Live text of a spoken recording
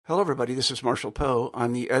Hello, everybody. This is Marshall Poe.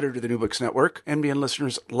 I'm the editor of the New Books Network. NBN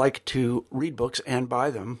listeners like to read books and buy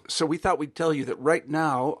them. So we thought we'd tell you that right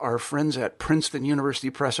now, our friends at Princeton University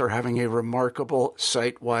Press are having a remarkable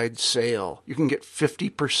site-wide sale. You can get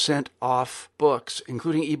 50% off books,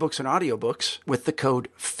 including ebooks and audiobooks, with the code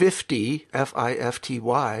 50,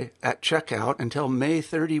 F-I-F-T-Y, at checkout until May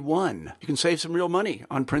 31. You can save some real money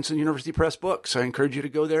on Princeton University Press books. I encourage you to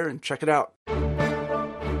go there and check it out.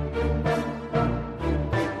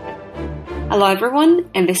 Hello everyone,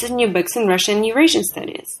 and this is New Books in Russian and Eurasian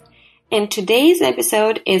Studies. And today's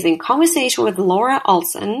episode is in conversation with Laura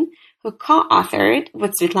Olson, who co-authored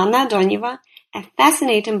with Svetlana Adonieva a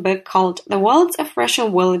fascinating book called The Worlds of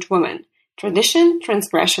Russian Village Women: Tradition,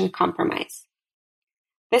 Transgression, Compromise.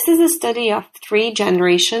 This is a study of 3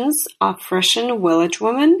 generations of Russian village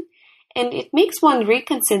women, and it makes one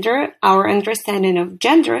reconsider our understanding of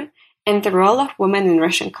gender and the role of women in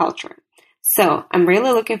Russian culture. So, I'm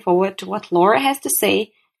really looking forward to what Laura has to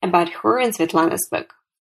say about her and Svetlana's book.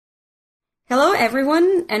 Hello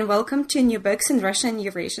everyone, and welcome to New Books in Russian and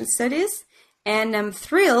Eurasian Studies. And I'm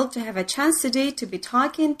thrilled to have a chance today to be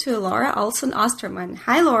talking to Laura Olson Osterman.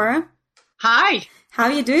 Hi Laura. Hi. How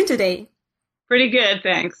are you doing today? Pretty good,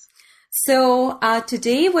 thanks. So,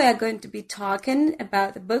 today we are going to be talking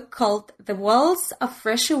about a book called The Worlds of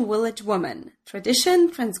Russian Village Women: Tradition,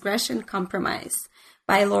 Transgression, Compromise,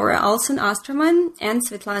 by Laura Olson Osterman and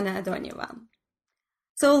Svetlana Adonieva.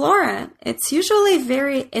 So Laura, it's usually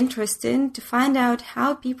very interesting to find out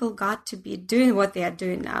how people got to be doing what they are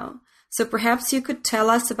doing now. So perhaps you could tell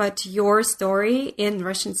us about your story in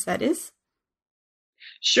Russian studies?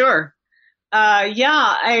 Sure.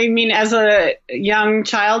 I mean, as a young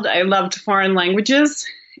child, I loved foreign languages.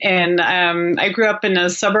 And I grew up in a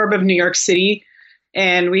suburb of New York City,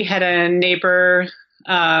 and we had a neighbor.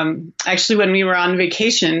 Actually, when we were on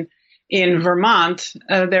vacation in Vermont,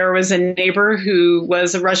 there was a neighbor who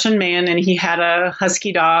was a Russian man, and he had a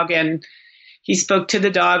husky dog, and he spoke to the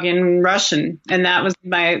dog in Russian. And that was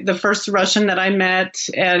the first Russian that I met.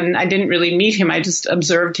 And I didn't really meet him. I just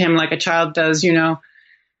observed him like a child does,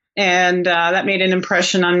 and that made an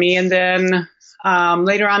impression on me. And then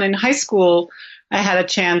later on in high school, I had a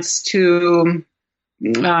chance to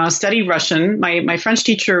study Russian. My French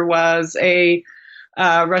teacher was a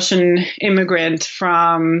Russian immigrant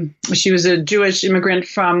she was a Jewish immigrant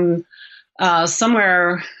from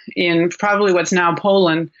somewhere in probably what's now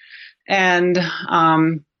Poland. And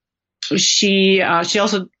she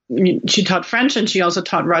taught French, and she also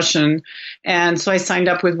taught Russian. And so I signed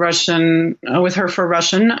up with her for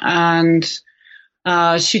Russian, and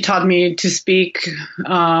she taught me to speak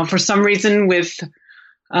for some reason with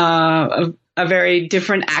a very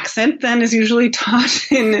different accent than is usually taught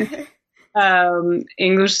in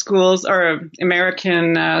English schools or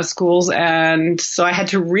American schools. And so I had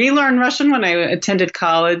to relearn Russian when I attended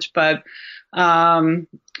college, but I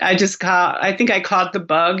think I caught the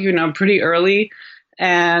bug, pretty early.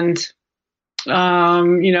 And,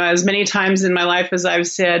 as many times in my life as I've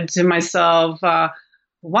said to myself,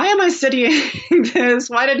 why am I studying this?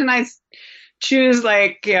 Why didn't I choose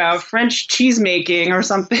French cheese making or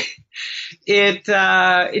something? It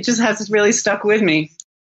just has really stuck with me.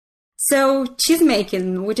 So, cheese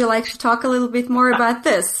making, would you like to talk a little bit more about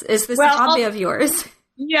this? Is this a hobby of yours?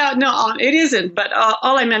 Yeah, no, it isn't. But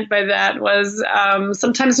all I meant by that was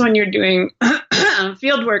sometimes when you're doing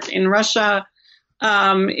field work in Russia,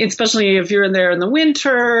 especially if you're there in the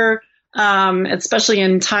winter, especially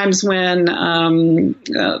in times when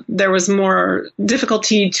there was more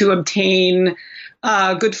difficulty to obtain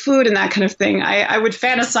good food and that kind of thing, I would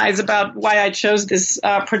fantasize about why I chose this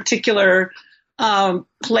particular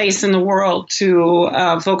place in the world to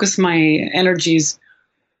focus my energies.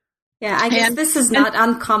 Yeah, I guess this is not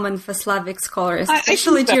uncommon for Slavic scholars,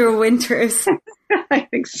 especially during winters. I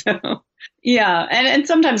think so. Yeah, and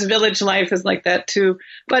sometimes village life is like that too.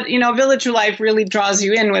 But, village life really draws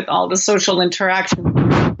you in with all the social interaction.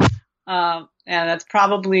 And that's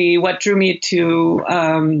probably what drew me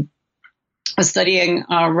to studying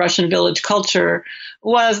Russian village culture,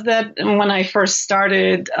 was that when I first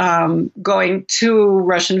started going to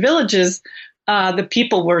Russian villages, the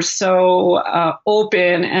people were so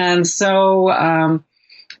open and so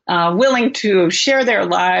willing to share their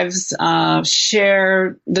lives,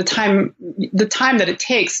 share the time that it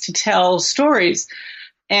takes to tell stories.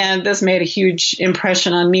 And this made a huge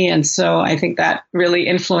impression on me. And so I think that really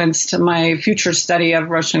influenced my future study of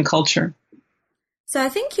Russian culture. So I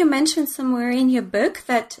think you mentioned somewhere in your book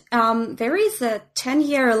that there is a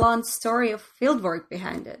 10-year-long story of fieldwork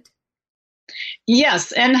behind it.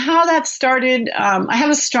 Yes, and how that started, I have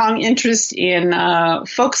a strong interest in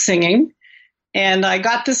folk singing. And I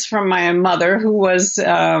got this from my mother, who was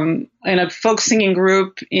in a folk singing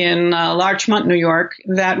group in Larchmont, New York,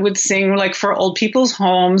 that would sing like for old people's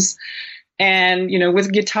homes, and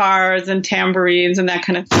with guitars and tambourines and that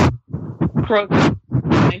kind of thing.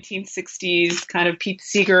 1960s kind of Pete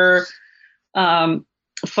Seeger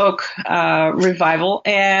folk revival,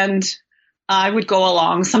 and I would go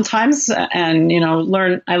along sometimes and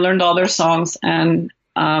learn. I learned all their songs, and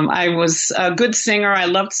I was a good singer. I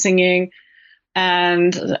loved singing.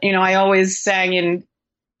 And, I always sang in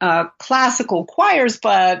classical choirs,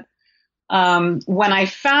 but when I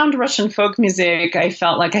found Russian folk music, I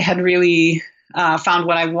felt like I had really found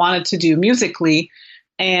what I wanted to do musically.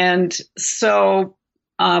 And so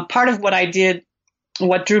part of what I did,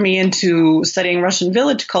 what drew me into studying Russian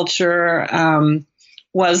village culture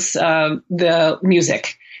was the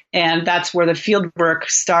music. And that's where the field work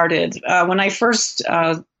started. When I first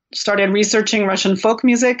started researching Russian folk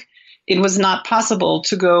music, it was not possible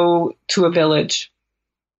to go to a village.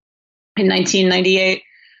 In 1998,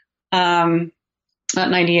 in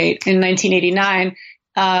 1989,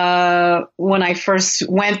 when I first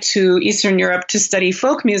went to Eastern Europe to study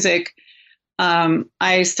folk music,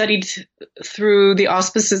 I studied through the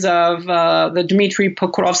auspices of the Dmitry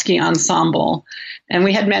Pokrovsky Ensemble. And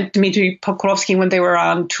we had met Dmitry Pokrovsky when they were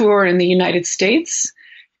on tour in the United States.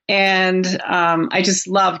 And I just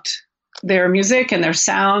loved their music and their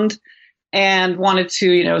sound, and wanted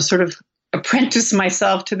to, sort of apprentice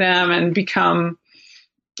myself to them and become,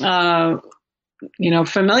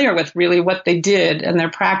 familiar with really what they did and their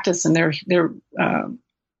practice and their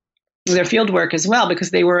field work as well,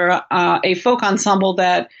 because they were a folk ensemble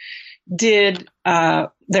that did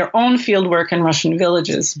their own field work in Russian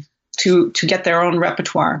villages to get their own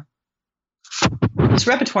repertoire. It's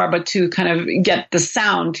repertoire, but to kind of get the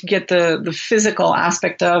sound, to get the physical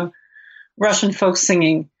aspect of Russian folk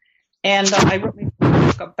singing. And I wrote a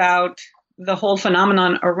book about the whole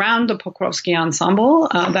phenomenon around the Pokrovsky Ensemble.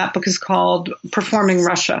 That book is called Performing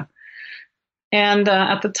Russia. And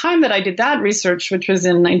at the time that I did that research, which was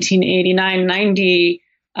in 1989-90,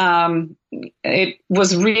 it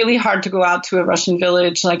was really hard to go out to a Russian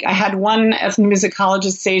village. Like, I had one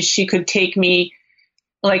ethnomusicologist say she could take me,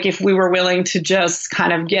 like, if we were willing to just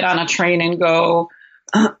kind of get on a train and go.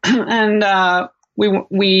 And I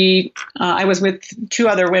was with two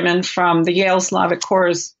other women from the Yale Slavic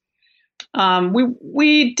Chorus.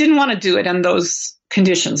 We didn't want to do it in those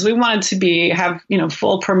conditions. We wanted to have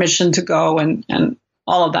full permission to go and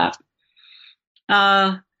all of that.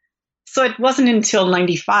 So it wasn't until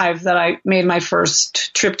 95 that I made my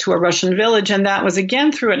first trip to a Russian village, and that was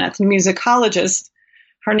again through an ethnomusicologist.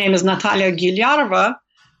 Her name is Natalia Gilyarova,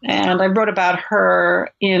 and I wrote about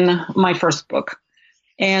her in my first book.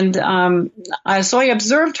 And so I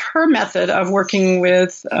observed her method of working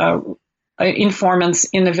with informants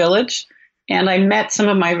in the village. And I met some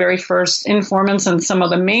of my very first informants and some of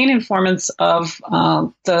the main informants of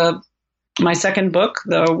my second book,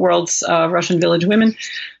 The World's Russian Village Women,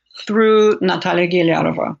 through Natalia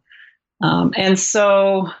Gilyarova. And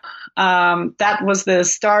so that was the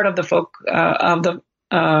start of the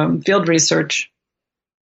field research.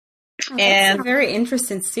 Oh, that's a very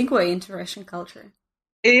interesting segue into Russian culture.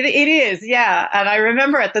 It is, yeah. And I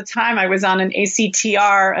remember at the time I was on an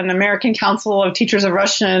ACTR, an American Council of Teachers of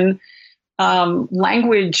Russian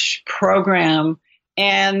language program.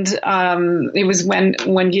 And it was when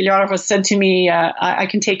Gilyarova said to me, I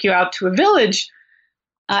can take you out to a village.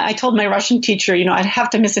 I told my Russian teacher, I'd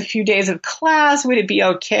have to miss a few days of class. Would it be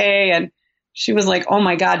okay? And she was like, oh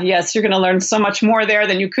my God, yes, you're going to learn so much more there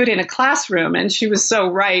than you could in a classroom. And she was so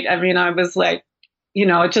right. I mean, I was like,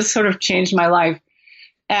 it just sort of changed my life.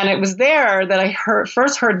 And it was there that I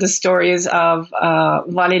first heard the stories of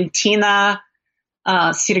Valentina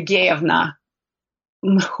Sergeyevna,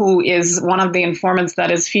 who is one of the informants that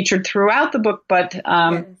is featured throughout the book, but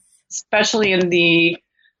yes, especially in the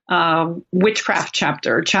witchcraft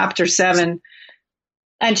chapter 7.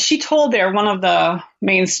 And she told there one of the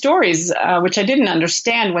main stories, which I didn't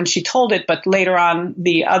understand when she told it, but later on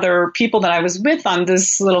the other people that I was with on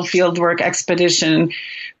this little fieldwork expedition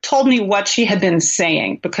told me what she had been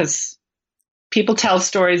saying, because people tell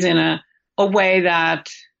stories in a way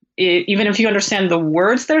that even if you understand the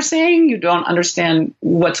words they're saying, you don't understand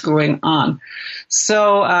what's going on.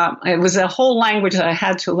 So it was a whole language that I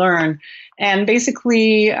had to learn. And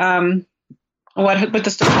basically what the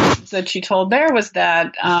story that she told there was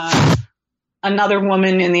that another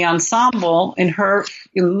woman in the ensemble, in her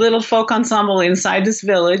little folk ensemble inside this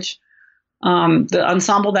village, the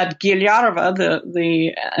ensemble that Gilyarova,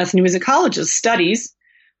 the ethnomusicologist, studies,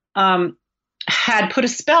 had put a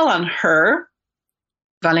spell on her,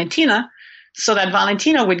 Valentina, so that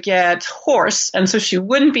Valentina would get hoarse, and so she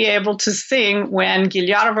wouldn't be able to sing when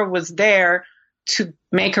Gilyarova was there to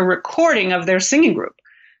make a recording of their singing group.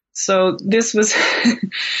 So this was,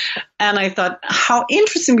 and I thought, how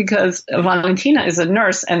interesting, because Valentina is a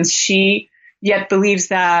nurse, and she yet believes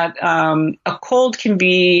that a cold can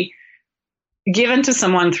be given to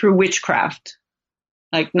someone through witchcraft,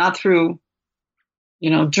 like not through,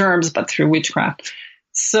 germs, but through witchcraft.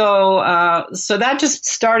 So that just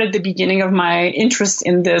started the beginning of my interest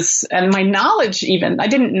in this and my knowledge. Even I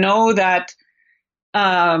didn't know that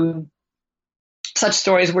such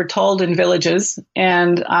stories were told in villages,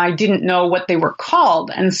 and I didn't know what they were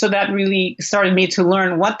called. And so that really started me to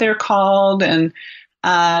learn what they're called and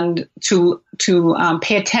to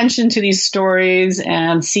pay attention to these stories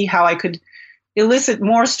and see how I could elicit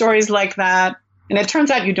more stories like that. And it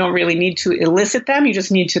turns out you don't really need to elicit them. You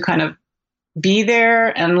just need to kind of be there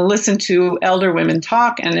and listen to elder women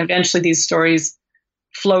talk. And eventually these stories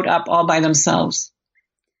float up all by themselves.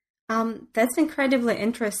 That's incredibly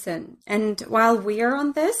interesting. And while we are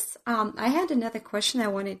on this, I had another question I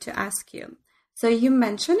wanted to ask you. So you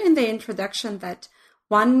mentioned in the introduction that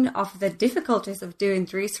one of the difficulties of doing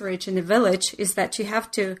research in a village is that you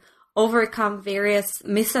have to overcome various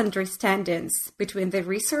misunderstandings between the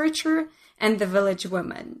researcher and the village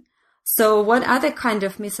woman. So what other kind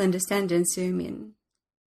of misunderstandings do you mean?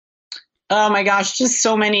 Oh my gosh, just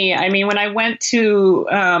so many. I mean, when I went to,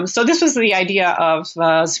 so this was the idea of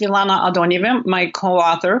Svetlana Adonieva, my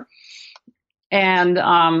co-author. And,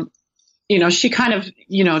 she kind of,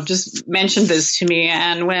 just mentioned this to me.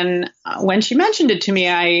 And when she mentioned it to me,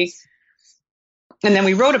 and then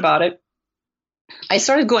we wrote about it, I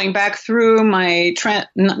started going back through my,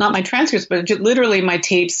 not my transcripts, but literally my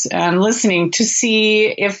tapes and listening to see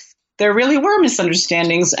if there really were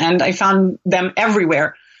misunderstandings. And I found them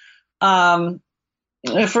everywhere.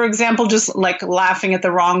 For example, just like laughing at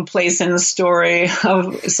the wrong place in the story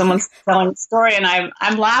of someone's telling a story and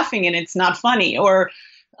I'm laughing and it's not funny, or,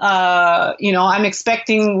 I'm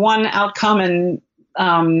expecting one outcome and,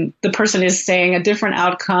 the person is saying a different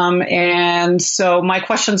outcome. And so my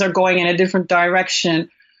questions are going in a different direction.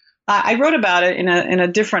 I wrote about it in a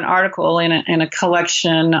different article in a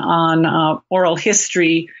collection on, oral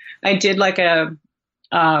history. I did like a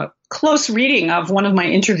close reading of one of my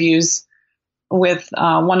interviews with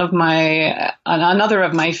another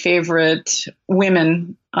of my favorite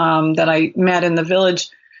women that I met in the village,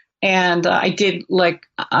 and I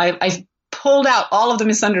pulled out all of the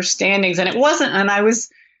misunderstandings, and I was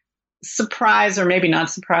surprised, or maybe not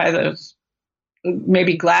surprised, I was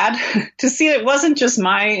maybe glad to see it wasn't just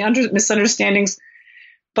my misunderstandings,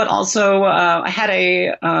 but also I had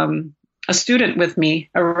a student with me,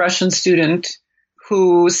 a Russian student,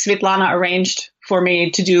 who Svetlana arranged for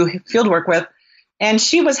me to do fieldwork with. And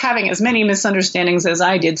she was having as many misunderstandings as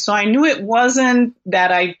I did. So I knew it wasn't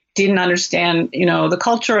that I didn't understand, the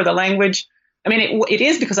culture or the language. I mean, it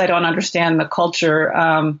is because I don't understand the culture.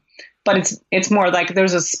 But it's more like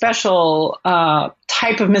there's a special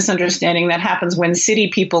type of misunderstanding that happens when city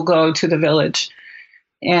people go to the village.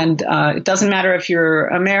 And it doesn't matter if you're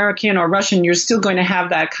American or Russian, you're still going to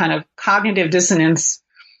have that kind of cognitive dissonance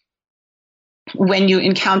when you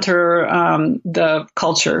encounter the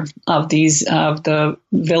culture of the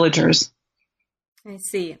villagers. I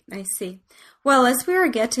see. Well, as we are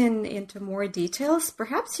getting into more details,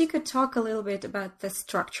 perhaps you could talk a little bit about the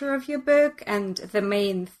structure of your book and the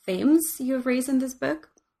main themes you raise in this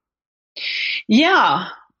book. Yeah.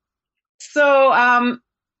 So I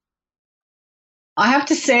have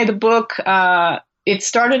to say the book, it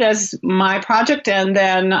started as my project, and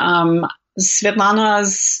then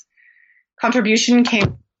Svetlana's contribution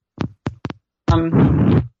came.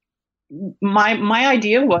 My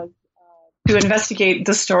idea was to investigate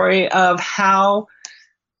the story of how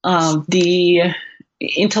the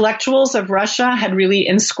intellectuals of Russia had really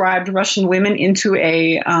inscribed Russian women into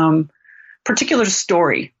a particular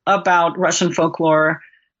story about Russian folklore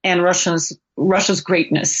and Russia's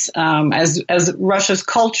greatness, as Russia's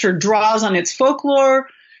culture draws on its folklore,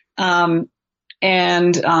 and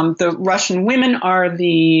the Russian women are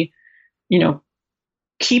the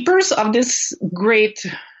keepers of this great,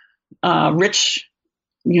 rich,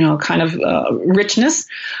 kind of richness,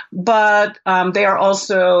 but they are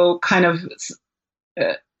also kind of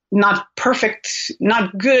not perfect,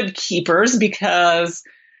 not good keepers, because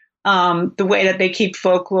the way that they keep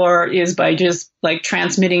folklore is by just like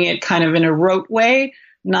transmitting it kind of in a rote way,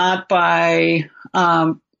 not by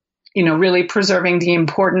really preserving the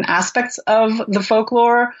important aspects of the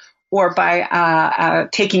folklore, or by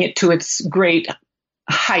taking it to its great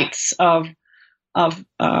heights of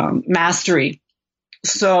mastery.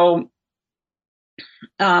 So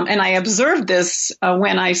And I observed this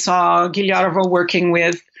when I saw Gilyarova working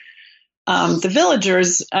with the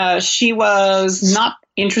villagers. She was not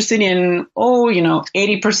interested in,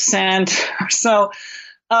 80% or so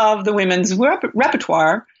of the women's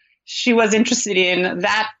repertoire. She was interested in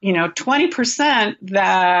that, 20%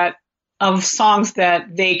 that of songs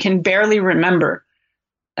that they can barely remember,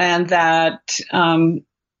 and that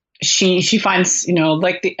she finds,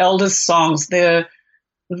 like the eldest songs, the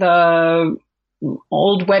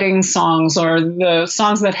old wedding songs, or the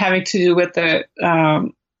songs that having to do with the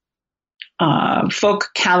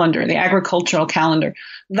folk calendar, the agricultural calendar.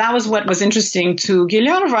 That was what was interesting to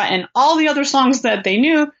Gilyarova, and all the other songs that they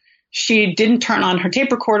knew, she didn't turn on her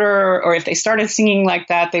tape recorder, or if they started singing like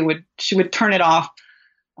that, she would turn it off.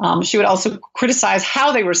 She would also criticize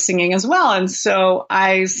how they were singing as well. And so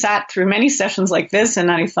I sat through many sessions like this, and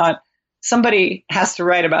I thought, somebody has to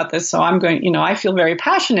write about this. So I'm going, I feel very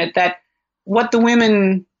passionate that what the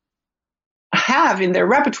women have in their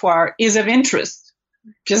repertoire is of interest,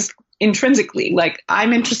 just intrinsically. Like,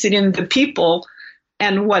 I'm interested in the people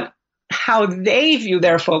and how they view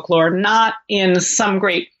their folklore, not in some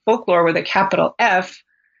great folklore with a capital F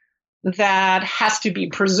that has to be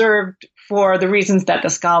preserved for the reasons that the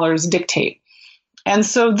scholars dictate. And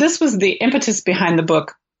so this was the impetus behind the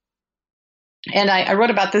book. And I wrote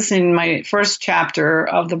about this in my first chapter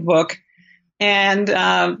of the book. And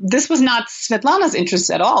this was not Svetlana's interest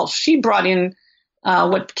at all. She brought in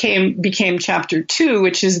what became chapter 2,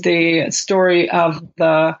 which is the story of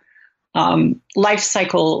the life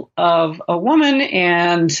cycle of a woman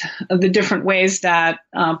and the different ways that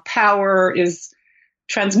power is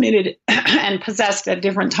transmitted and possessed at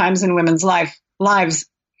different times in women's lives.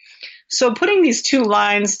 So putting these two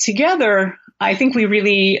lines together, I think we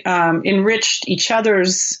really enriched each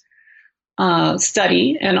other's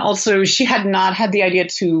study. And also, she had not had the idea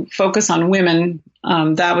to focus on women.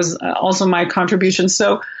 That was also my contribution.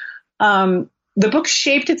 So the book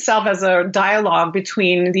shaped itself as a dialogue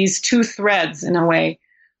between these two threads in a way.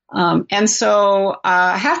 And so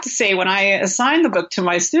I have to say, when I assign the book to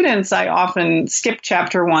my students, I often skip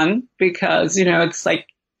chapter 1 because, it's like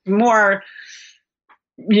more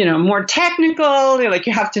technical, like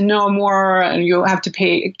you have to know more and you have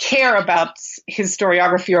to care about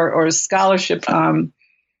historiography or scholarship.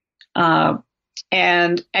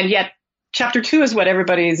 And yet chapter 2 is what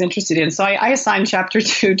everybody is interested in. So I assign chapter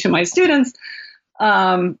 2 to my students.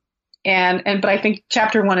 But I think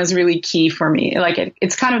chapter 1 is really key for me. Like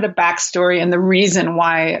it's kind of the backstory and the reason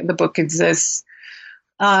why the book exists.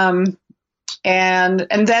 And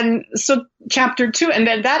then so chapter 2, and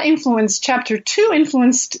then chapter 2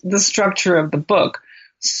 influenced the structure of the book.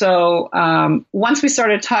 So once we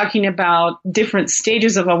started talking about different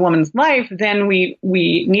stages of a woman's life, then we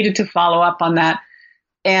needed to follow up on that.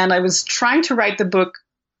 And I was trying to write the book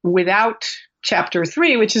without chapter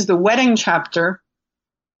 3, which is the wedding chapter.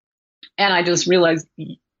 And I just realized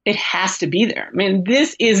it has to be there. I mean,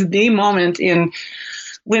 this is the moment in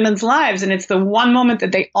women's lives, and it's the one moment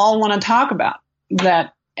that they all want to talk about.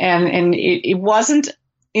 That and it wasn't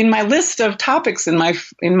in my list of topics in my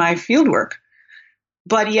fieldwork,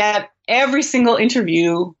 but yet every single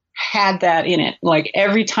interview had that in it. Like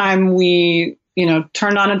every time we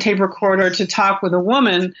turned on a tape recorder to talk with a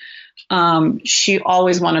woman, she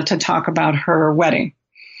always wanted to talk about her wedding.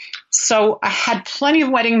 So I had plenty of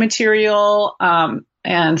wedding material, and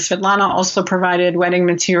Svetlana also provided wedding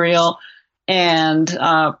material. And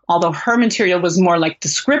although her material was more like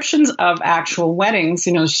descriptions of actual weddings,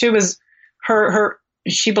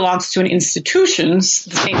 she belongs to an institution,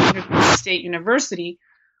 the State University,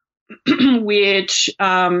 which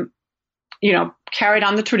carried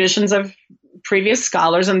on the traditions of previous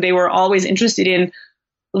scholars, and they were always interested in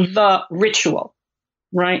the ritual.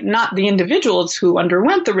 Right? Not the individuals who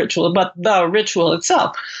underwent the ritual, but the ritual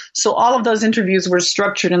itself. So all of those interviews were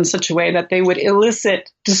structured in such a way that they would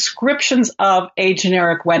elicit descriptions of a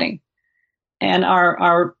generic wedding. And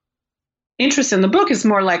our interest in the book is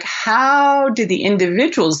more like, how did the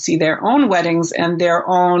individuals see their own weddings and their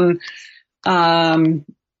own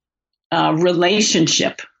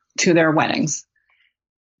relationship to their weddings?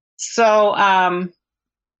 So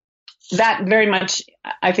that very much,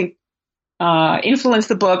 I think, influenced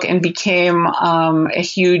the book and became a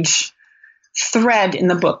huge thread in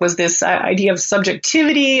the book, was this idea of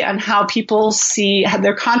subjectivity and how people have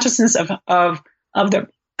their consciousness of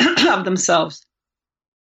themselves.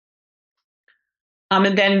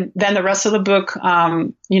 And then the rest of the book,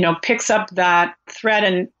 picks up that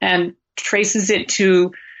thread and traces it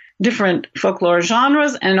to different folklore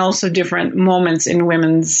genres and also different moments in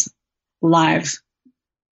women's lives.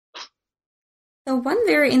 So one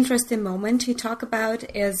very interesting moment you talk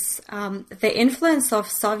about is the influence of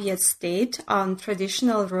Soviet state on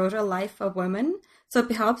traditional rural life for women. So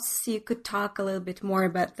perhaps you could talk a little bit more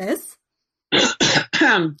about this.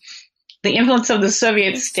 The influence of the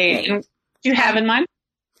Soviet state. Do you have in mind?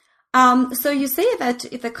 So you say that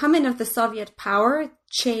the coming of the Soviet power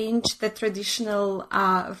changed the traditional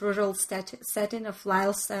rural setting of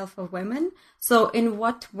lifestyle for women. So in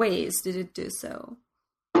what ways did it do so?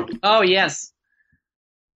 Oh, yes.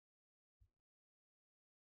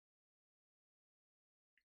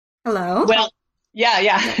 Hello? Well, yeah.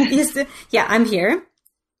 Yeah, I'm here.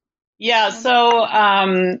 Yeah, so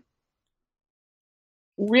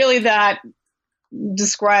really that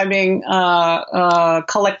describing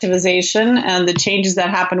collectivization and the changes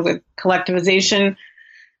that happened with collectivization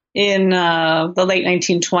in the late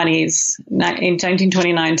 1920s, in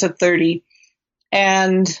 1929 to 30.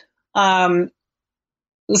 And so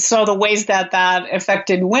the ways that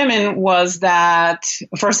affected women was that,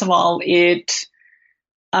 first of all, it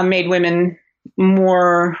made women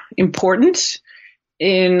more important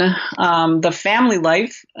in the family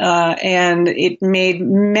life, and it made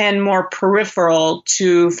men more peripheral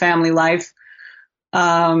to family life.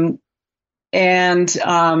 And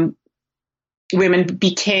women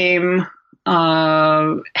became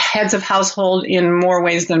heads of household in more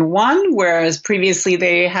ways than one, whereas previously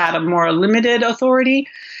they had a more limited authority.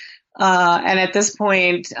 And at this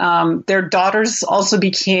point, their daughters also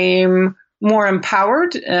became more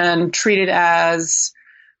empowered and treated as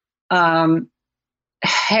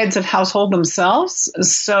heads of household themselves,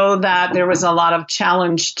 so that there was a lot of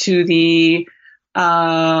challenge to the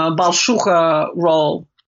balshucha role.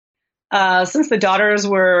 Since the daughters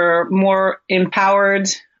were more empowered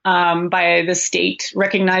by the state,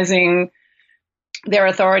 recognizing their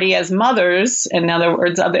authority as mothers, in other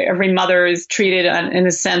words, every mother is treated in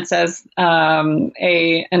a sense as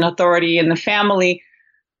an authority in the family.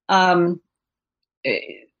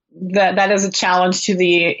 That is a challenge to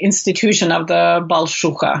the institution of the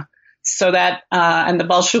balshucha. So that, and the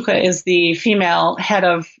balshucha is the female head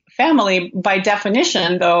of family. By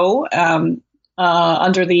definition, though,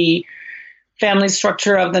 under the family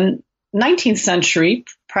structure of the 19th century,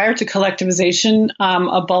 prior to collectivization,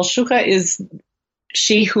 a balshucha is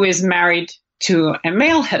she who is married to a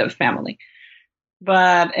male head of family.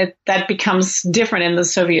 But that becomes different in the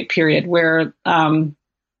Soviet period, where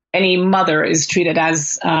any mother is treated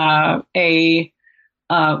as a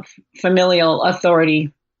familial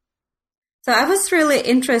authority. So I was really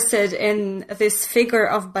interested in this figure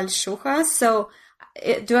of balshucha. So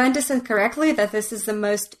do I understand correctly that this is the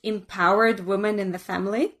most empowered woman in the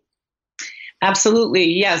family?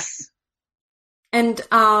 Absolutely, yes. And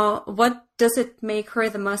what does it make her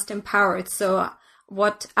the most empowered? So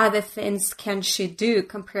what other things can she do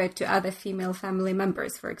compared to other female family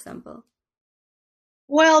members, for example?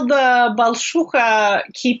 Well, the balshucha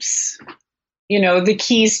keeps, the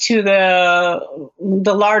keys to the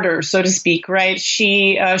larder, so to speak, right?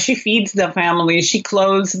 She feeds the family, she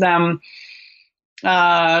clothes them.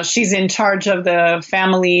 She's in charge of the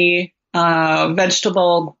family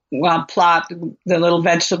vegetable plot, the little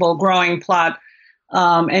vegetable growing plot,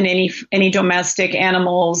 and any domestic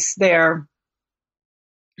animals there.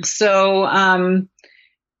 So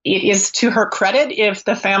it is to her credit if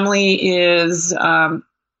the family is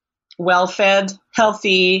well-fed,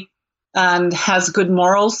 healthy, and has good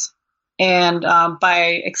morals. And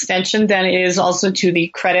by extension, then it is also to the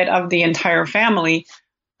credit of the entire family.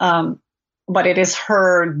 But it is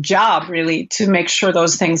her job, really, to make sure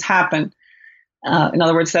those things happen. In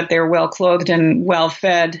other words, that they're well-clothed and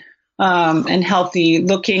well-fed and healthy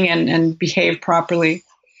looking and behave properly.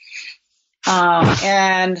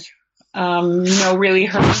 Really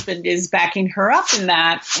her husband is backing her up in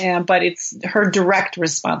that, but it's her direct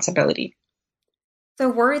responsibility. So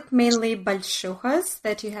were it mainly balshuchas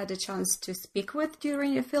that you had a chance to speak with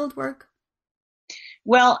during your fieldwork?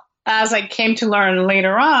 Well, as I came to learn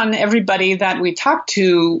later on, everybody that we talked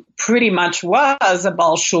to pretty much was a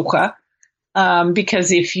balshucha,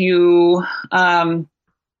 because if you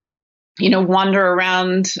wander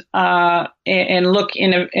around and look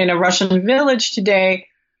in a Russian village today,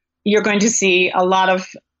 you're going to see a lot of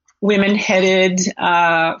women-headed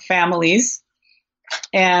families,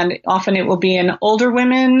 and often it will be an older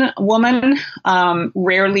woman.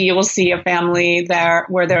 Rarely you will see a family there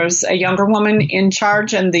where there's a younger woman in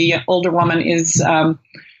charge, and the older woman is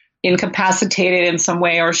incapacitated in some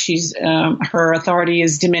way, or she's her authority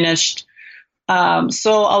is diminished.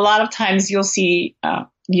 So a lot of times you'll see.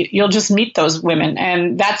 You'll just meet those women,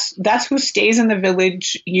 and that's who stays in the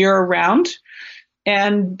village year round.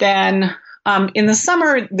 And then In the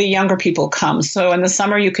summer, the younger people come. So in the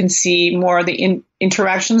summer, you can see more of the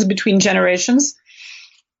interactions between generations.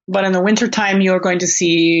 But in the wintertime, you're going to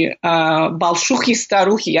see balshuki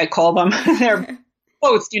staruhi, I call them. They're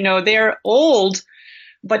both, they're old,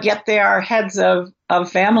 but yet they are heads of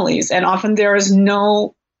families. And often there is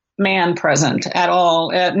no man present at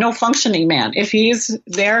all, no functioning man. If he's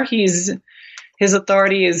there, his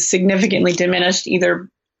authority is significantly diminished, either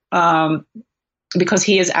because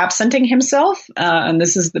he is absenting himself, and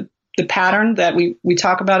this is the pattern that we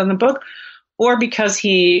talk about in the book, or because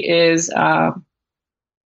he is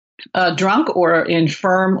drunk or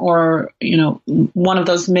infirm, or one of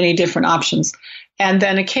those many different options. And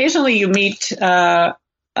then occasionally you meet a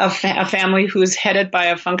family who's headed by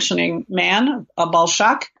a functioning man, a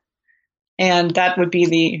balshak, and that would be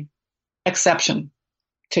the exception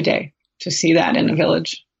today to see that in a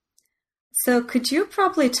village. So could you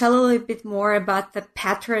probably tell a little bit more about the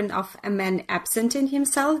pattern of a man absenting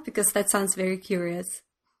himself? Because that sounds very curious.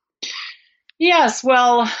 Yes,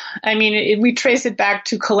 well, I mean, we trace it back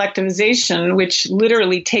to collectivization, which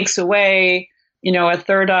literally takes away, a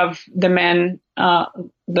third of the men,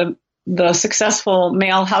 the successful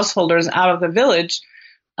male householders out of the village,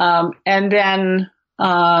 and then,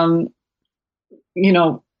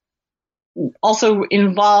 also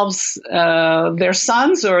involves their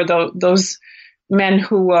sons or those men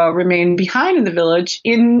who remain behind in the village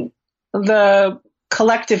in the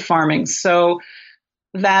collective farming. So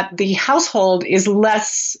that the household is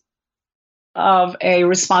less of a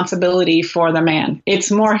responsibility for the man.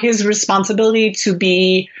 It's more his responsibility to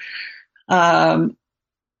be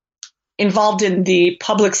involved in the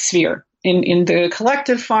public sphere, in the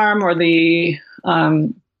collective farm or the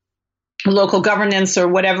local governance or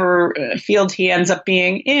whatever field he ends up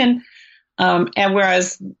being in. And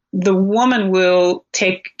whereas the woman will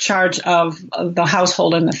take charge of the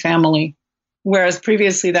household and the family, whereas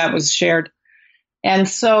previously that was shared. And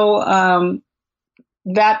so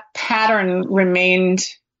that pattern remained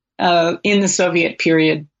in the Soviet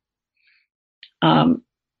period. And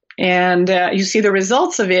you see the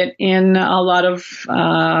results of it in a lot of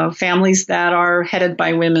families that are headed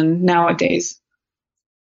by women nowadays.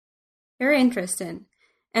 Very interesting.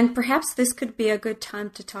 And perhaps this could be a good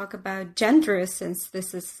time to talk about gender, since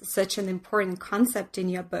this is such an important concept in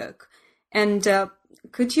your book. And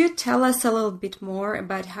could you tell us a little bit more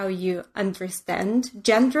about how you understand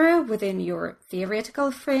gender within your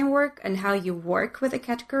theoretical framework and how you work with the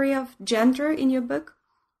category of gender in your book?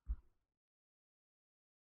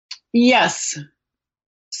 Yes.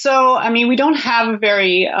 So, I mean, we don't have a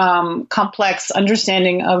very complex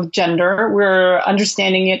understanding of gender. We're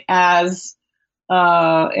understanding it as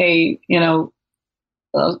a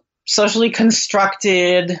socially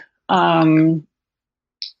constructed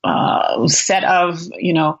set of,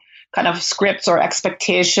 kind of scripts or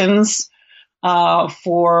expectations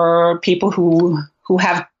for people who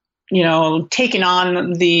have, taken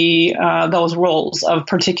on those roles of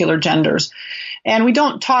particular genders. And we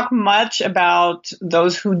don't talk much about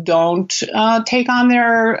those who don't take on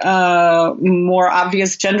their more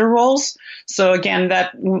obvious gender roles. So again,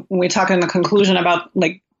 that when we talk in the conclusion about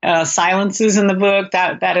silences in the book,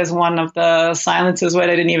 that is one of the silences what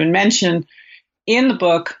I didn't even mention in the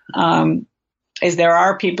book, is there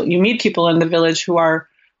are people, you meet people in the village who are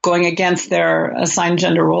going against their assigned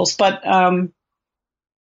gender roles. But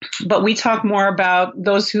we talk more about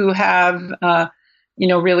those who have,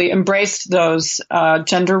 really embraced those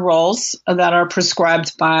gender roles that are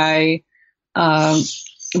prescribed by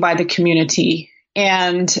the community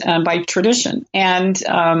and by tradition. And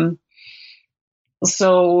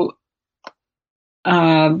so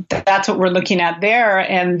that's what we're looking at there,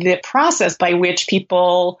 and the process by which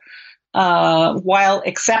people, while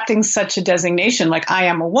accepting such a designation, like I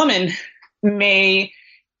am a woman, may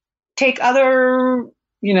take other,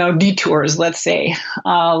 detours, let's say,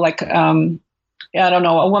 I don't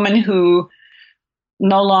know, a woman who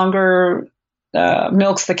no longer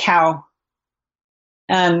milks the cow,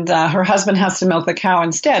 and her husband has to milk the cow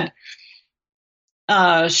instead.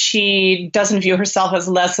 She doesn't view herself as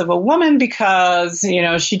less of a woman because,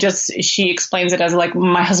 she explains it as like,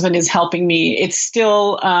 my husband is helping me. It's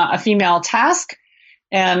still a female task.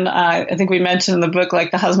 And I think we mentioned in the book,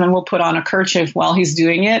 like the husband will put on a kerchief while he's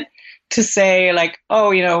doing it to say like,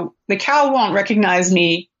 oh, the cow won't recognize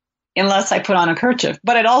me unless I put on a kerchief.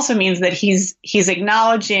 But it also means that he's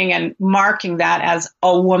acknowledging and marking that as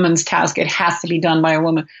a woman's task. It has to be done by a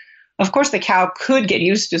woman. Of course, the cow could get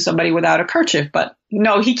used to somebody without a kerchief, but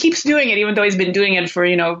no, he keeps doing it, even though he's been doing it for,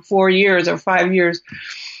 4 years or 5 years.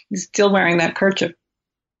 He's still wearing that kerchief.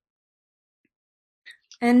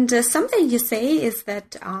 And something you say is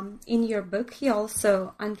that in your book, you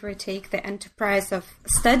also undertake the enterprise of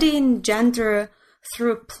studying gender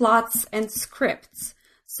through plots and scripts.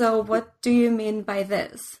 So what do you mean by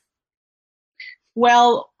this?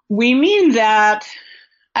 Well, we mean that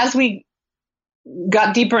as we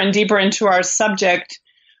got deeper and deeper into our subject,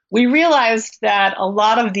 we realized that a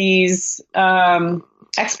lot of these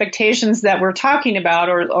expectations that we're talking about,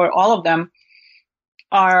 or all of them,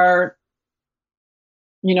 are,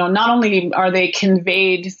 not only are they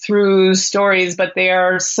conveyed through stories, but they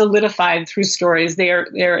are solidified through stories.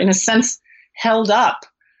 They're in a sense held up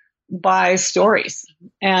by stories.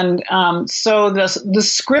 And so the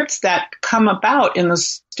scripts that come about in the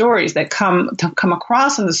stories, that come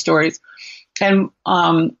across in the stories, and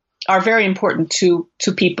are very important to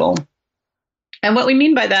people. And what we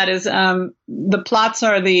mean by that is the plots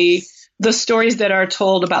are the stories that are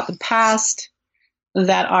told about the past,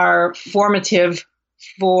 that are formative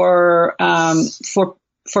for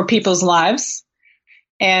people's lives,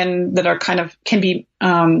 and that are can be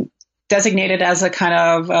designated as a kind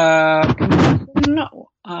of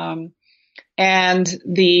and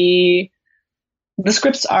the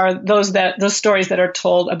scripts are those stories that are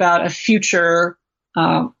told about a future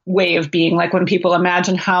way of being, like when people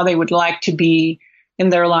imagine how they would like to be in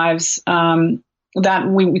their lives. That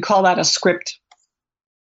we call that a script.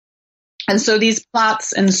 And so these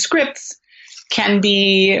plots and scripts can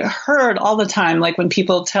be heard all the time, like when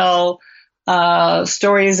people tell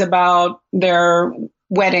stories about their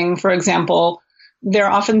wedding, for example. They're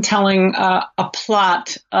often telling a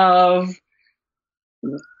plot of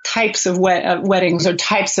types of weddings or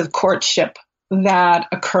types of courtship that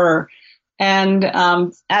occur. And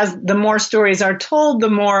as the more stories are told, the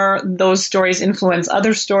more those stories influence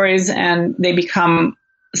other stories, and they become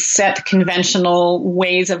set conventional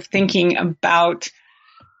ways of thinking about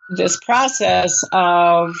this process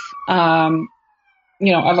of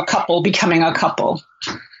a couple becoming a couple,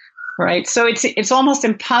 right? So it's almost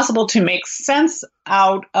impossible to make sense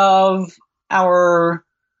out of our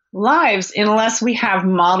lives unless we have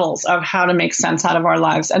models of how to make sense out of our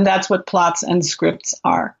lives. And that's what plots and scripts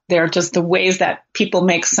are. They're just the ways that people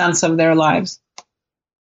make sense of their lives.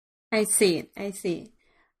 I see.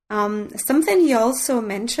 Something you also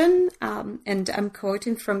mention, and I'm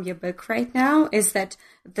quoting from your book right now, is that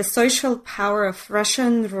the social power of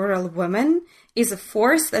Russian rural women is a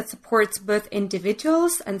force that supports both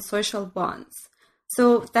individuals and social bonds.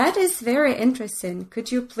 So that is very interesting.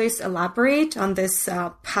 Could you please elaborate on this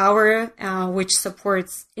power which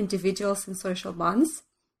supports individuals and social bonds?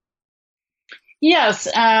 Yes,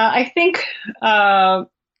 I think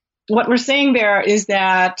what we're saying there is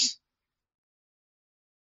that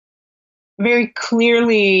very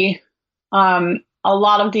clearly a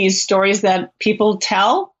lot of these stories that people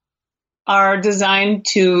tell are designed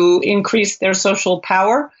to increase their social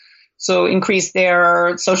power. So increase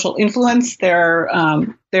their social influence, their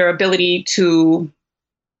ability to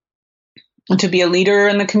be a leader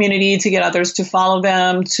in the community, to get others to follow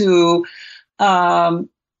them, to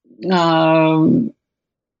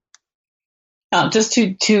just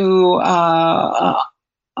to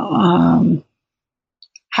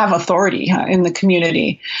have authority in the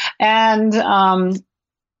community. And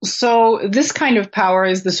so this kind of power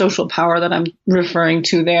is the social power that I'm referring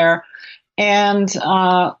to there. And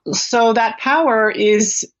so that power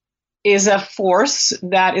is a force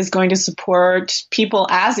that is going to support people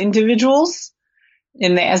as individuals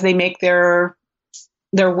as they make their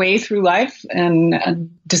way through life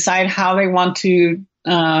and decide how they want to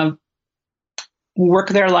work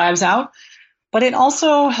their lives out. But it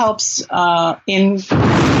also helps in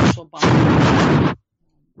social bonding.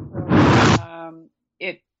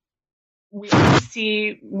 We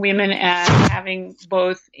see women as having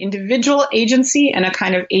both individual agency and a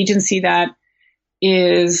kind of agency that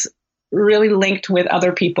is really linked with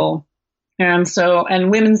other people. And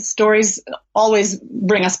women's stories always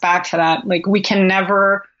bring us back to that. Like, we can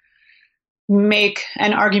never make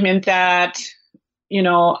an argument that,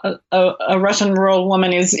 a Russian rural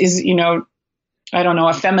woman is, I don't know,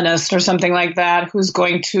 a feminist or something like that, who's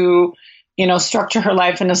going to, structure her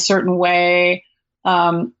life in a certain way,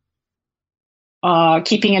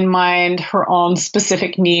 keeping in mind her own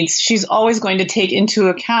specific needs. She's always going to take into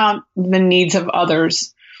account the needs of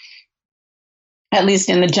others, at least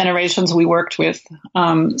in the generations we worked with.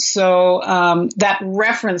 So that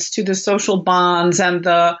reference to the social bonds and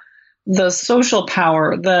the social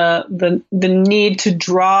power, the need to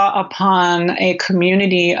draw upon a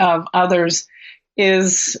community of others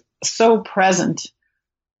is so present.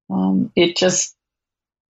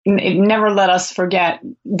 It never let us forget.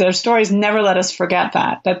 Their stories never let us forget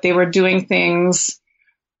that they were doing things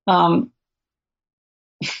um,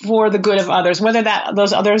 for the good of others, whether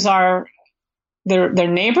those others are their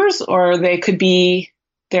neighbors or they could be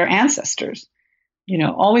their ancestors.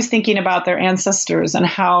 Always thinking about their ancestors and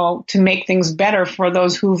how to make things better for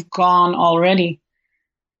those who've gone already.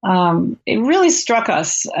 It really struck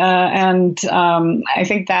us, and I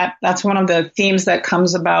think that's one of the themes that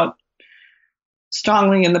comes about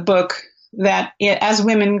strongly in the book. That as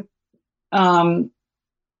women, go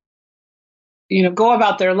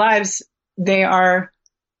about their lives, they are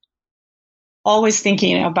always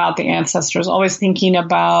thinking about the ancestors, always thinking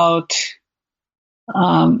about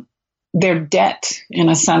their debt, in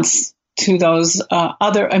a sense, to those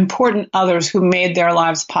other important others who made their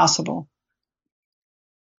lives possible.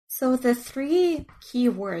 So the three key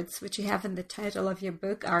words which you have in the title of your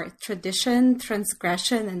book are tradition,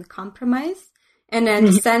 transgression, and compromise. And I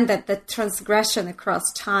understand that the transgression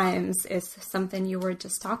across times is something you were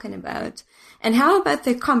just talking about. And how about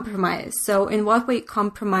the compromise? So in what way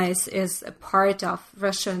compromise is a part of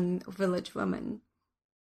Russian village women?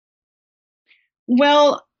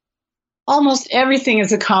 Well, almost everything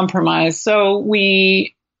is a compromise. So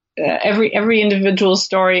every individual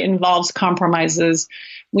story involves compromises.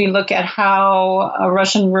 We look at how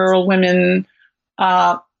Russian rural women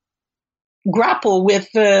grapple with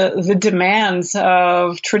the demands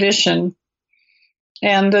of tradition,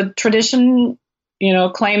 and the tradition,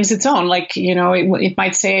 claims its own. Like, it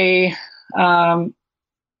might say,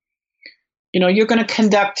 you're going to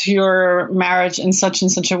conduct your marriage in such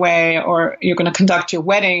and such a way, or you're going to conduct your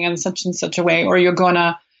wedding in such and such a way, or you're going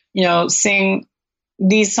to, sing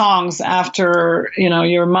these songs after,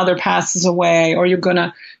 your mother passes away, or you're going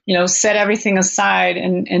to, set everything aside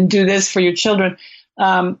and do this for your children.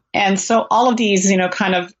 And so all of these,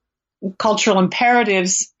 kind of cultural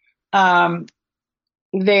imperatives,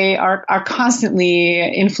 they are constantly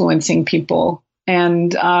influencing people.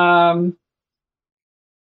 And, sorry,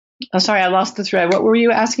 I lost the thread. What were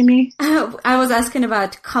you asking me? I was asking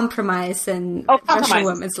about compromise in Russian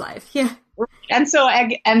women's life. Yeah. And so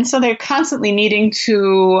they're constantly needing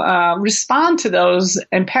to respond to those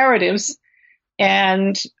imperatives,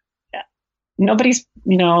 and nobody's,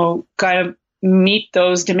 going to meet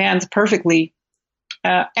those demands perfectly.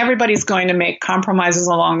 Everybody's going to make compromises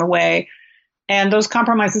along the way, and those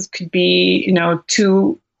compromises could be,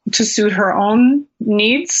 to suit her own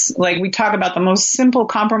needs. Like, we talk about the most simple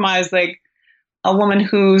compromise, like a woman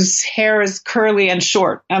whose hair is curly and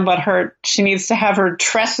short, but she needs to have her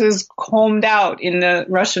tresses combed out in the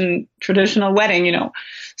Russian traditional wedding,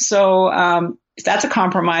 So that's a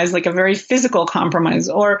compromise, like a very physical compromise.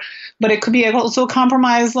 But it could be also a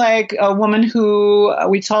compromise, like a woman who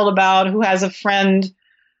we told about, who has a friend,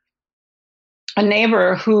 a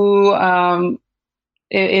neighbor who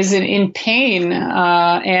is in pain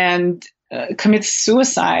and commits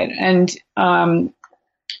suicide, and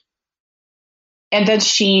then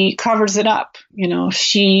she covers it up.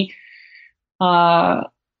 She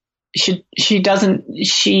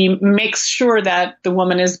makes sure that the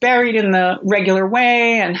woman is buried in the regular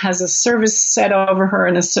way and has a service set over her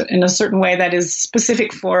in a certain way that is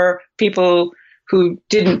specific for people who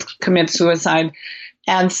didn't commit suicide.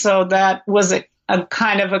 And so that was a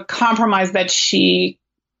kind of a compromise that she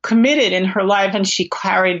committed in her life, and she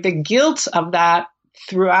carried the guilt of that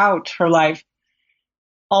throughout her life.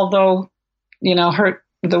 Although,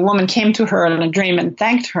 the woman came to her in a dream and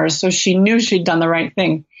thanked her, so she knew she'd done the right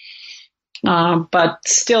thing. But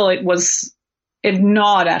still, it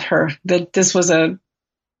gnawed at her that this was a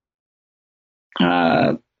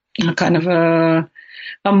kind of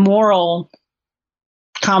a moral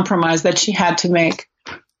compromise that she had to make.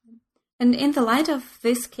 And in the light of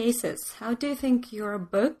these cases, how do you think your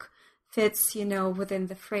book fits, within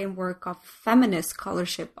the framework of feminist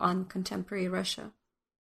scholarship on contemporary Russia?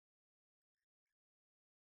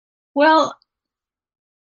 Well,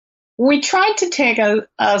 we tried to take a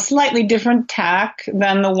slightly different tack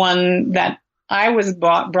than the one that I was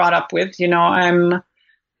brought up with. I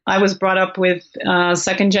was brought up with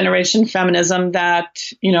second generation feminism that,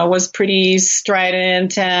 was pretty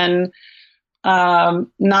strident and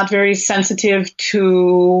not very sensitive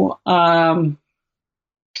to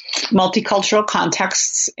multicultural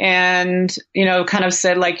contexts, and, kind of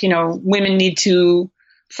said, like, women need to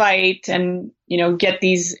fight and, get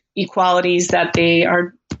these equalities that they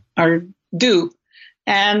are due.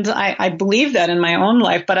 And I believe that in my own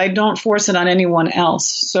life, but I don't force it on anyone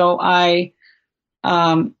else. So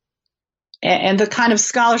and the kind of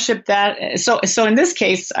scholarship so in this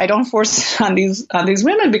case, I don't force it on these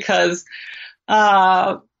women, because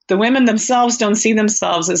the women themselves don't see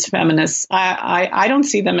themselves as feminists. I don't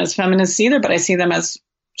see them as feminists either, but I see them as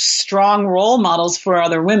strong role models for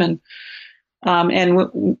other women.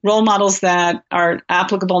 Role models that are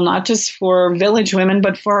applicable not just for village women,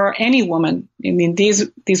 but for any woman. I mean,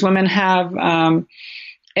 these women have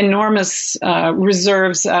enormous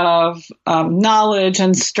reserves of knowledge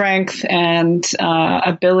and strength and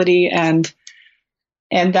ability, and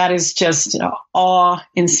that is just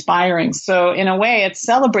awe-inspiring. So in a way, it's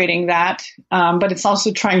celebrating that, but it's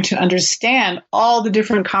also trying to understand all the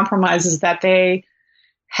different compromises that they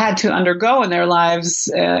had to undergo in their lives,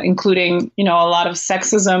 including, a lot of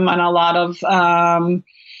sexism and a lot of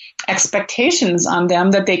expectations on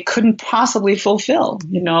them that they couldn't possibly fulfill.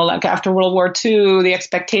 Like after World War II, the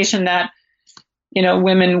expectation that,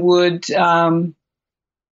 women would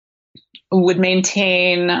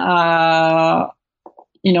maintain,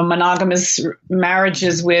 monogamous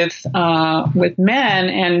marriages with men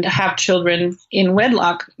and have children in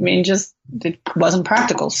wedlock. I mean, just it wasn't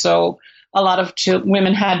practical. So a lot of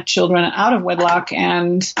women had children out of wedlock,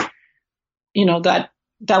 and that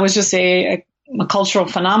was just a cultural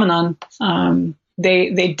phenomenon.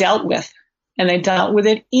 They dealt with, and they dealt with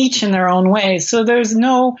it each in their own way. So there's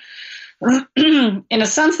no, in a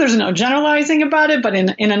sense, there's no generalizing about it, but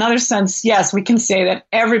in another sense, yes, we can say that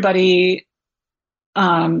everybody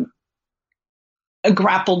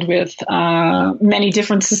grappled with many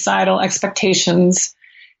different societal expectations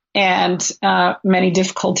and many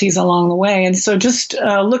difficulties along the way. And so just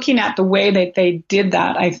looking at the way that they did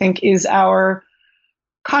that, I think, is our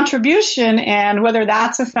contribution. And whether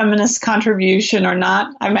that's a feminist contribution or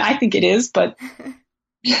not, I mean, I think it is, but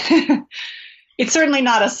it's certainly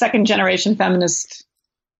not a second-generation feminist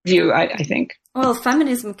view, I think. Well,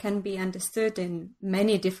 feminism can be understood in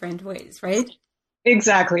many different ways, right?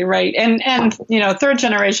 Exactly, right. And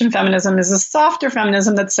third-generation feminism is a softer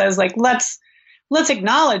feminism that says, like, let's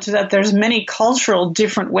acknowledge that there's many cultural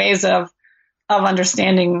different ways of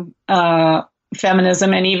understanding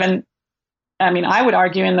feminism. And even, I mean, I would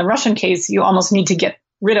argue in the Russian case, you almost need to get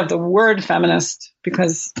rid of the word feminist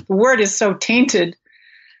because the word is so tainted.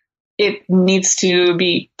 It needs to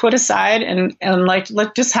be put aside and let's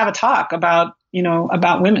just have a talk about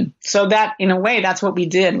women. So that, in a way, that's what we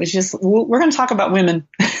did, which is we're going to talk about women.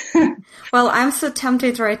 Well, I'm so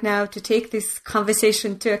tempted right now to take this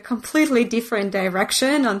conversation to a completely different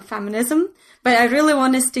direction on feminism, but I really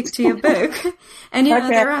want to stick to your book. And, okay.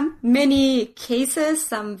 There are many cases,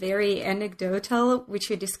 some very anecdotal, which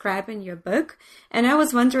you describe in your book. And I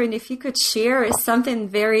was wondering if you could share something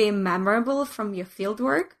very memorable from your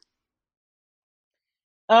fieldwork.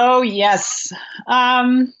 Oh, yes.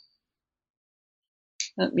 Let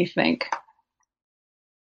me think.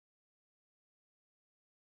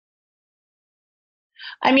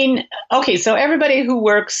 I mean, okay, so everybody who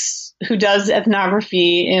does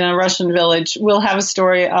ethnography in a Russian village will have a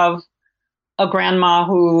story of a grandma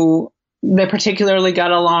who they particularly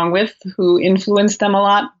got along with, who influenced them a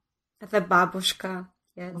lot. The babushka.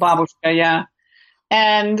 Yes. Babushka, yeah.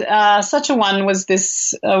 And such a one was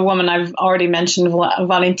this woman I've already mentioned,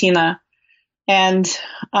 Valentina. And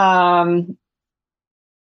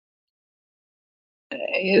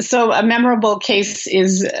so a memorable case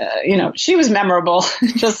is, she was memorable,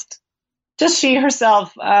 just she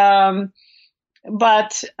herself. But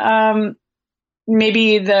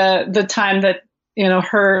maybe the time that,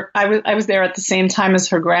 I was there at the same time as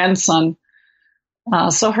her grandson.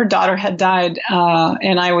 So her daughter had died,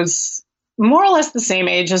 and I was more or less the same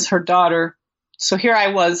age as her daughter. So here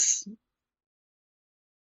I was,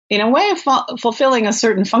 in a way, fulfilling a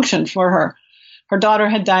certain function for her. Her daughter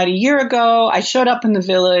had died a year ago. I showed up in the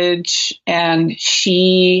village, and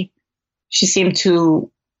she seemed to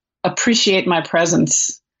appreciate my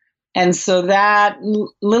presence. And so that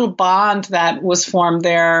little bond that was formed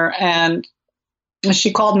there, and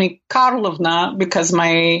she called me Karlovna because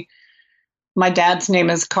my dad's name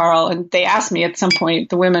is Karl, and they asked me at some point,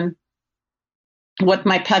 the women, what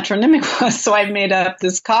my patronymic was. So I made up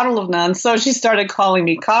this Karlovna, and so she started calling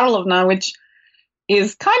me Karlovna, which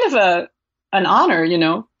is kind of an honor,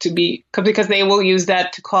 to be, because they will use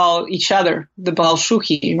that to call each other, the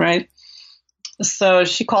Balshuki, right? So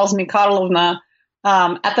she calls me Karlovna.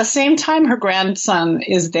 At the same time, her grandson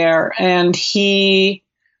is there, and he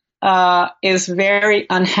is very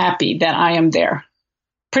unhappy that I am there,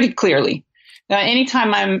 pretty clearly.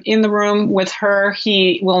 Anytime I'm in the room with her,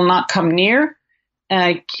 he will not come near.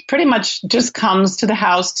 He pretty much just comes to the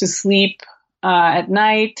house to sleep at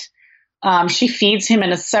night. She feeds him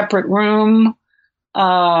in a separate room.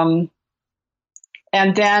 And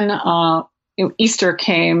then Easter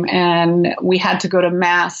came, and we had to go to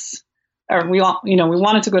Mass, or we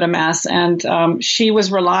wanted to go to Mass, and she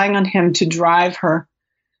was relying on him to drive her.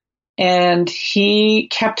 And he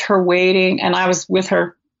kept her waiting, and I was with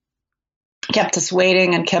her, kept us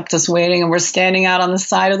waiting, and we're standing out on the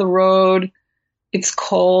side of the road. It's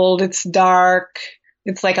cold, it's dark,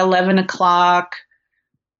 it's like 11 o'clock,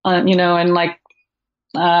 in like,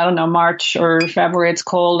 I don't know, March or February, it's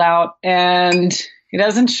cold out, and he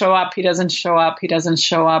doesn't show up.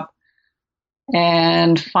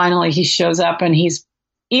 And finally he shows up, and he's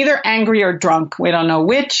either angry or drunk. We don't know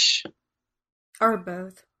which. Or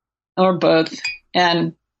both.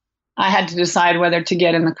 And I had to decide whether to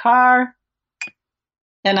get in the car.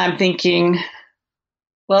 And I'm thinking,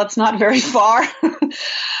 well, it's not very far.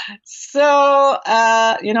 So,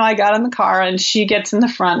 I got in the car, and she gets in the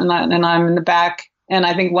front, and I'm in the back. And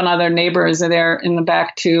I think one other neighbor is there in the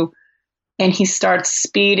back too. And he starts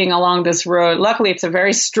speeding along this road. Luckily, it's a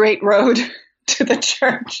very straight road to the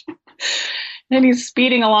church. And he's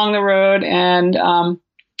speeding along the road, and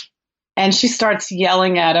she starts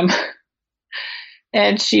yelling at him.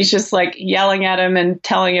 And she's just like yelling at him and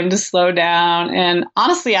telling him to slow down. And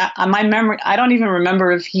honestly, my memory, I don't even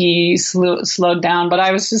remember if he slowed down, but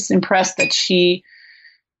I was just impressed that she,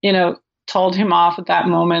 told him off at that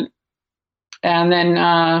moment. And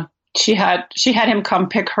then she had him come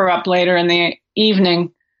pick her up later in the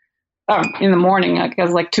evening, in the morning, I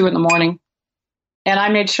guess like 2 a.m. And I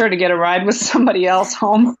made sure to get a ride with somebody else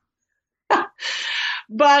home.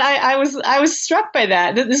 But I was struck by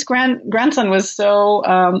that. This grandson was so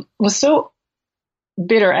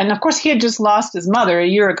bitter, and of course he had just lost his mother a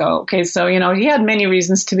year ago. Okay, so he had many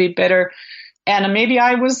reasons to be bitter, and maybe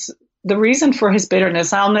I was the reason for his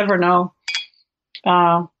bitterness. I'll never know.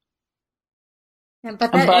 Yeah,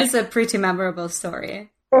 but that is a pretty memorable story.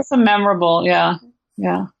 It's a memorable, yeah.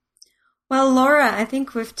 Well, Laura, I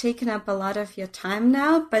think we've taken up a lot of your time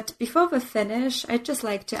now, but before we finish, I'd just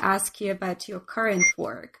like to ask you about your current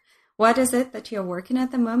work. What is it that you're working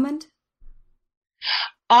at the moment?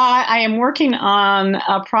 I am working on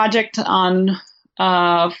a project on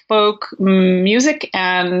folk music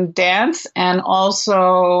and dance, and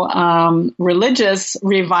also religious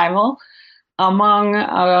revival among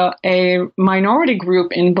a minority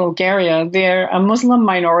group in Bulgaria. They're a Muslim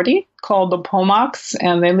minority called the Pomaks,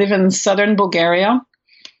 and they live in southern Bulgaria.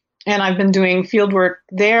 And I've been doing field work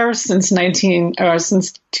there since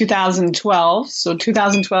 2012. So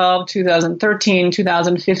 2012, 2013,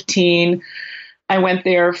 2015, I went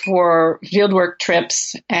there for fieldwork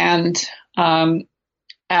trips, and I've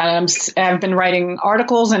been writing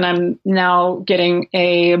articles, and I'm now getting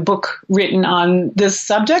a book written on this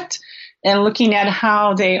subject and looking at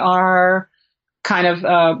how they are kind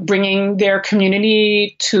of bringing their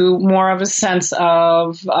community to more of a sense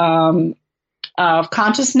of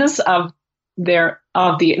consciousness of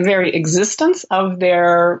the very existence of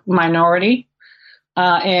their minority,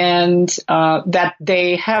 and that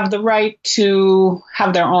they have the right to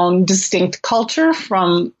have their own distinct culture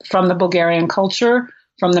from the Bulgarian culture,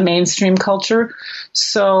 from the mainstream culture.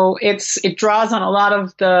 So it draws on a lot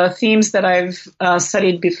of the themes that I've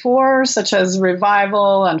studied before, such as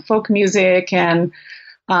revival and folk music, and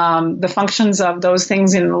the functions of those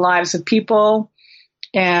things in the lives of people.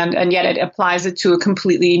 And yet it applies it to a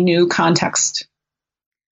completely new context.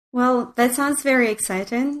 Well, that sounds very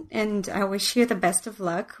exciting, and I wish you the best of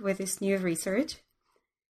luck with this new research.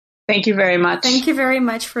 Thank you very much. Thank you very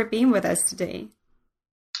much for being with us today.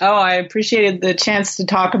 Oh, I appreciated the chance to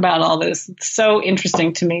talk about all this. It's so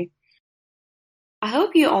interesting to me. I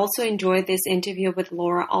hope you also enjoyed this interview with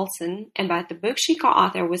Laura Olson about the book she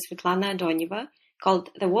co-authored with Svetlana Adonyeva called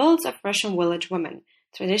The Worlds of Russian Village Women,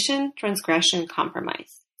 Tradition, Transgression,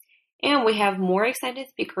 Compromise. And we have more excited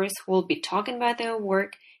speakers who will be talking about their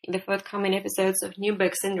work in the forthcoming episodes of New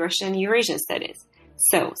Books in Russian Eurasian Studies.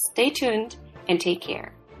 So stay tuned and take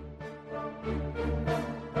care.